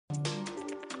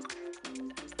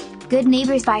Good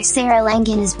Neighbors by Sarah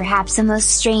Langan is perhaps the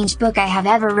most strange book I have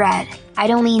ever read. I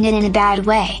don't mean it in a bad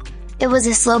way. It was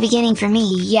a slow beginning for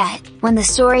me, yet, when the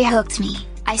story hooked me,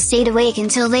 I stayed awake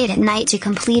until late at night to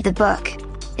complete the book.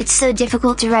 It's so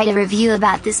difficult to write a review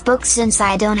about this book since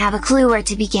I don't have a clue where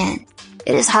to begin.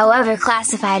 It is however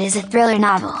classified as a thriller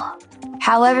novel.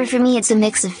 However, for me it's a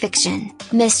mix of fiction,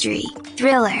 mystery,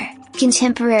 thriller,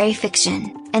 contemporary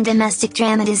fiction, and domestic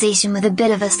dramatization with a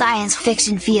bit of a science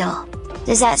fiction feel.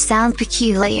 Does that sound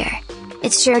peculiar?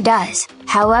 It sure does,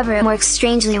 however it works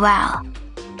strangely well.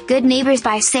 Good Neighbors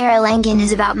by Sarah Langan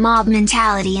is about mob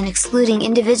mentality and excluding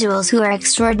individuals who are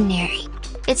extraordinary.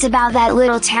 It's about that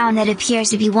little town that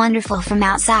appears to be wonderful from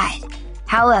outside.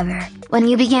 However, when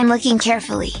you begin looking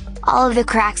carefully, all of the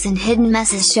cracks and hidden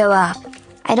messes show up.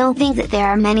 I don't think that there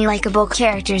are many likable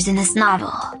characters in this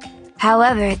novel.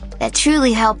 However, that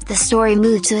truly helped the story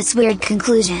move to its weird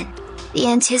conclusion. The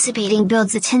anticipating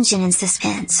builds the tension and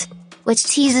suspense, which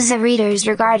teases the readers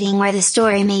regarding where the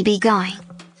story may be going.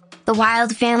 The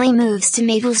Wild family moves to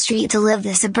Maple Street to live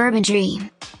the suburban dream.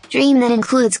 Dream that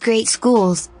includes great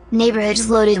schools, neighborhoods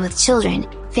loaded with children,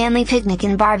 family picnic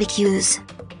and barbecues.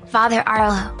 Father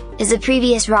Arlo is a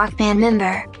previous rock band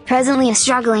member, presently a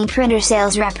struggling printer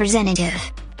sales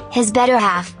representative. His better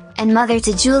half, and mother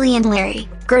to Julie and Larry,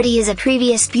 Gertie is a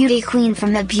previous beauty queen from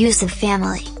an abusive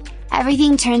family.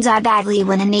 Everything turns out badly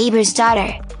when a neighbor's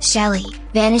daughter, Shelley,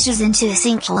 vanishes into a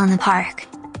sinkhole in the park.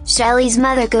 Shelley's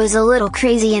mother goes a little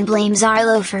crazy and blames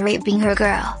Arlo for raping her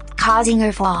girl, causing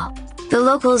her fall. The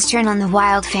locals turn on the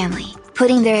Wild family,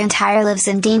 putting their entire lives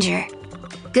in danger.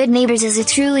 Good Neighbors is a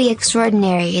truly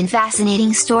extraordinary and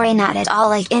fascinating story, not at all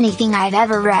like anything I've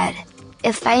ever read.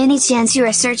 If by any chance you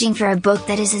are searching for a book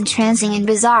that is entrancing and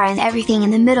bizarre and everything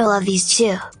in the middle of these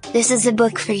two, this is the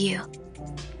book for you.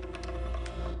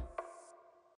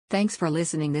 Thanks for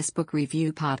listening this book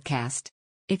review podcast.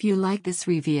 If you like this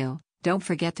review, don't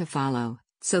forget to follow,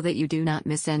 so that you do not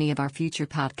miss any of our future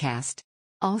podcast.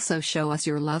 Also show us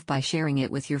your love by sharing it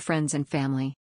with your friends and family.